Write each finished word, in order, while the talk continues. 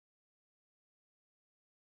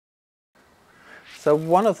So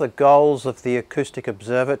one of the goals of the Acoustic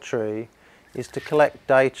Observatory is to collect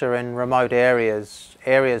data in remote areas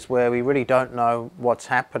where we really don't know what's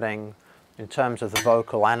happening in terms of the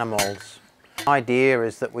vocal animals. The idea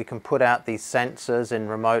is that we can put out these sensors in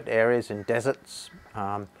remote areas, in deserts,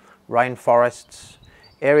 rainforests,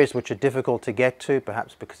 areas which are difficult to get to,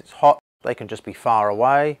 perhaps because it's hot, they can just be far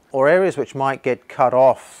away, or areas which might get cut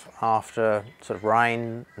off after sort of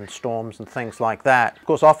rain and storms and things like that. Of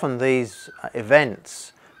course, often these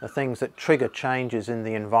events are things that trigger changes in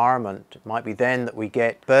the environment. It might be then that we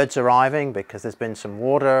get birds arriving because there's been some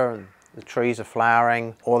water and the trees are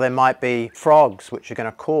flowering, or there might be frogs which are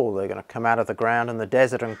going to call. They're going to come out of the ground in the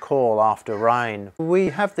desert and call after rain. We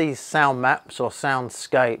have these sound maps or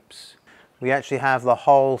soundscapes. We actually have the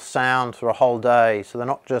whole sound for a whole day, so they're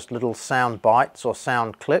not just little sound bites or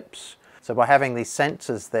sound clips. So by having these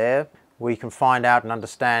sensors there, we can find out and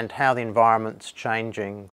understand how the environment's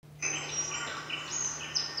changing.